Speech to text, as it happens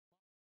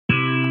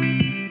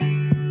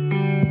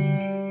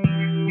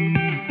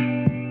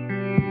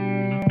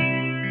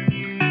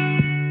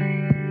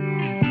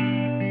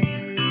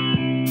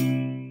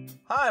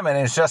Hi, my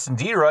name is Justin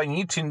DeRoy, and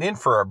you tuned in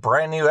for a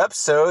brand new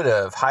episode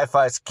of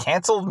Hi-Fi's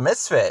Canceled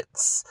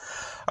Misfits.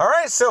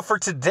 Alright, so for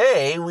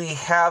today, we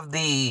have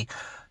the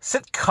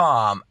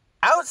sitcom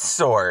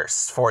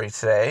Outsourced for you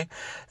today.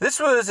 This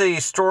was a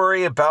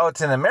story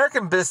about an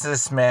American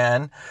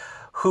businessman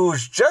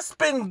who's just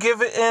been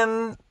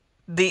given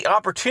the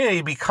opportunity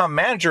to become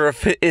manager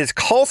of his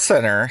call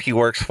center he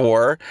works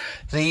for.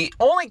 The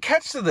only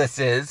catch to this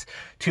is,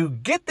 to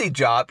get the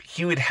job,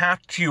 he would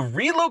have to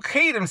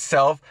relocate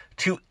himself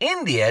to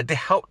India to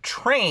help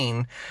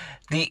train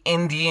the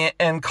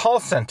Indian call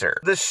center.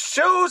 The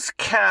show's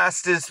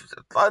cast is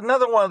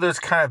another one of those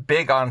kind of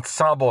big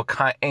ensemble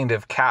kind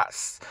of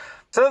casts.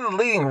 Some of the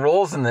leading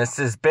roles in this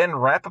is Ben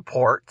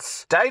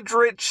Rappaport's,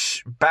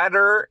 Diedrich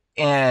Bader,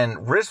 and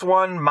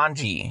Rizwan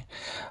Manji.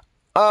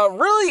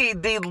 Really,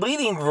 the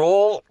leading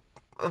role,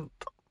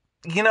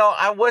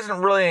 I wasn't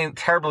really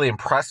terribly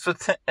impressed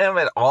with him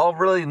at all.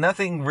 Really,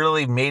 nothing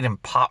really made him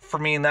pop for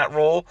me in that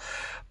role.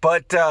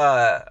 But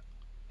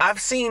I've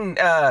seen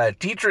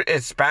Diedrich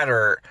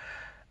Bader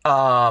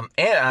and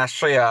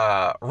actually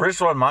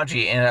Rizwan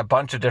Manji in a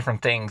bunch of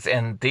different things,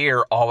 and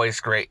they're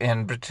always great,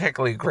 and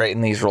particularly great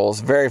in these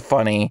roles. Very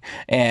funny,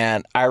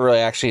 and I really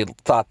actually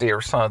thought they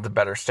were some of the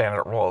better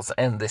standard roles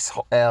in this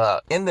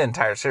in the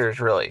entire series,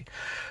 really.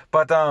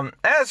 But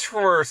as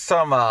for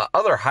some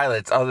other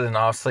highlights, other than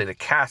obviously the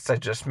cast I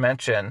just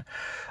mentioned,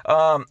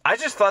 I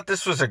just thought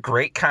this was a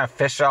great kind of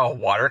fish out of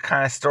water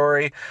kind of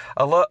story.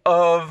 A lot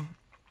of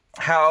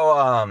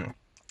how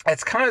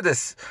it's kind of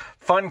this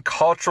fun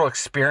cultural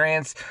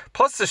experience.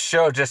 Plus the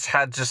show just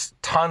had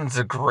tons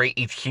of great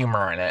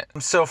humor in it.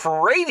 So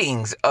for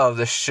ratings of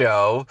the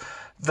show,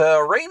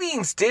 the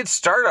ratings did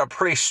start out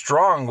pretty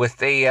strong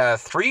with a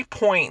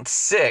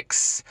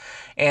 3.6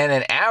 and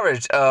an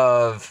average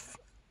of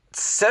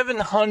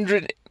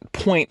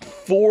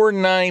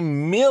 700.49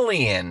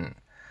 million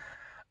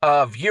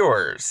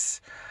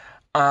viewers,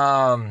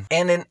 and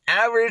an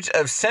average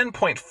of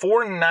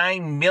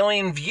 7.49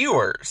 million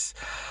viewers.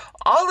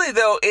 Oddly,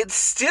 though, it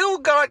still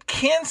got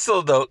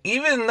canceled, though,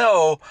 even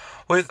though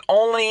with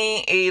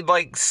only a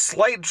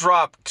slight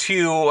drop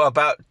to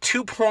about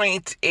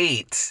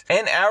 2.8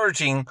 and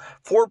averaging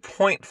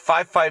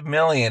 4.55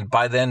 million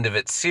by the end of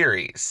its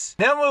series.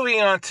 Now moving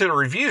on to the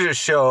reviews of the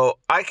show,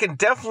 I can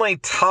definitely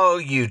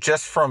tell you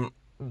just from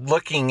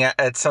looking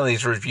at some of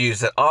these reviews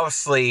that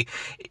obviously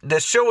the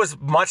show was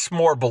much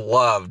more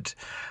beloved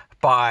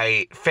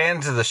by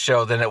fans of the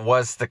show than it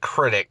was the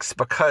critics,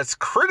 because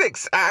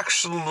critics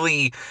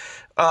actually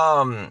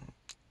were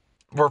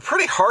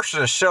pretty harsh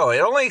on the show. It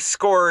only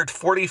scored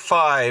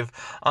 45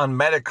 on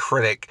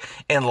Metacritic,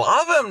 and a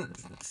lot of them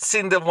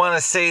seem to want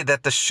to say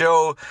that the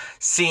show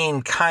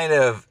seemed kind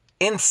of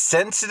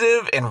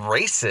insensitive and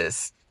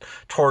racist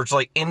towards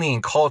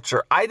Indian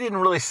culture. I didn't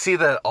really see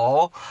that at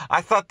all. I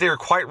thought they were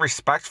quite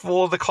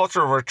respectful of the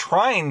culture. Were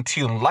trying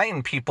to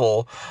enlighten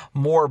people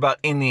more about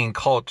Indian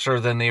culture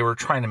than they were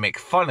trying to make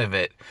fun of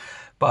it.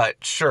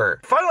 But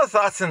sure. Final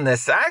thoughts on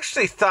this. I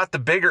actually thought the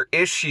bigger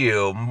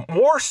issue,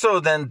 more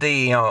so than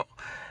the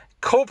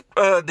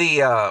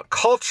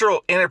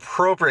cultural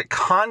inappropriate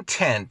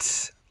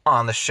content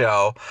on the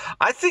show,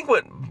 I think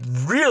what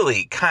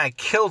really kind of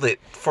killed it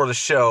for the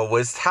show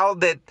was how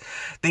that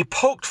they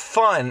poked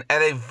fun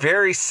at a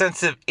very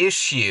sensitive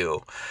issue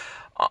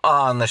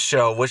on the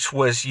show, which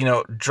was,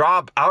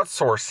 job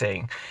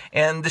outsourcing.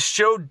 And the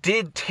show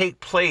did take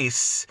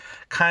place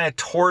kind of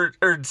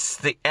towards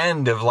the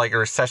end of a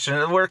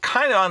recession. We're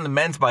kind of on the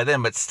mends by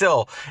then, but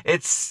still,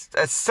 it's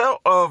so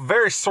a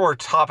very sore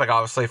topic,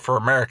 obviously, for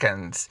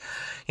Americans.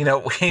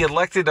 We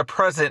elected a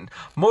president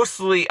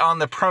mostly on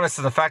the premise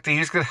of the fact that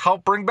he's going to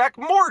help bring back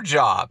more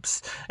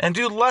jobs and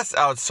do less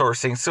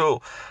outsourcing.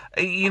 So,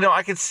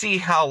 I could see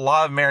how a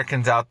lot of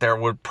Americans out there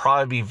would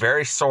probably be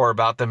very sore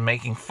about them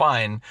making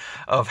fun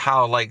of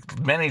how,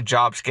 many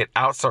jobs get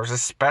outsourced,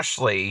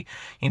 especially,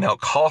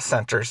 call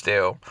centers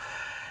do.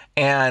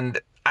 And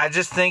I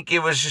just think it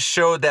was a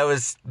show that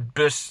was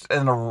just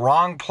in the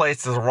wrong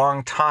place at the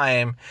wrong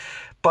time.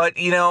 But,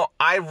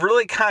 I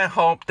really kind of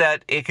hope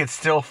that it could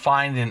still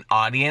find an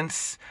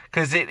audience,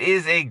 because it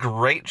is a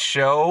great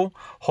show.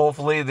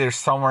 Hopefully there's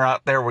somewhere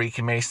out there where you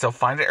can maybe still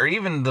find it, or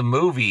even the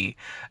movie,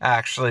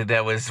 actually,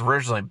 that was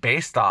originally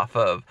based off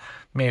of.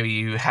 Maybe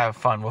you have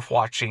fun with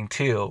watching,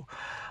 too.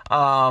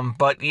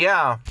 But,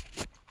 yeah,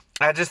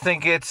 I just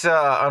think it's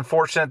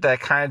unfortunate that it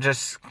kind of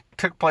just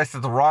took place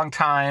at the wrong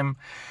time.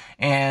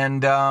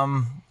 And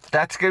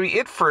that's going to be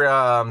it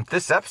for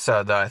this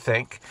episode, though, I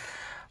think.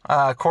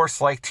 Of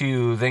course, like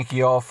to thank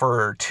you all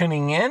for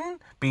tuning in.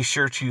 Be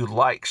sure to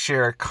like,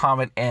 share,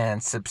 comment,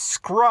 and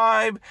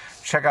subscribe.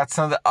 Check out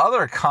some of the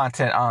other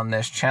content on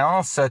this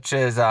channel, such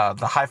as the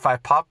Hi-Fi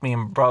Pop me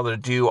and my brother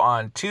do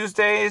on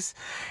Tuesdays.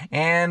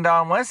 And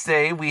on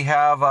Wednesday, we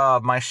have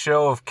my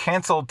show of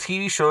canceled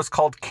TV shows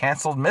called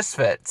Canceled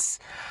Misfits.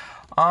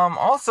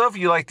 Also, if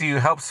you'd like to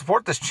help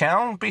support this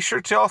channel, be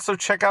sure to also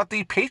check out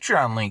the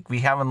Patreon link we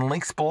have in the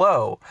links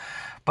below.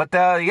 But,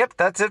 yep,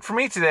 that's it for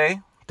me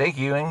today. Thank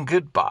you and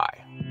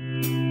goodbye.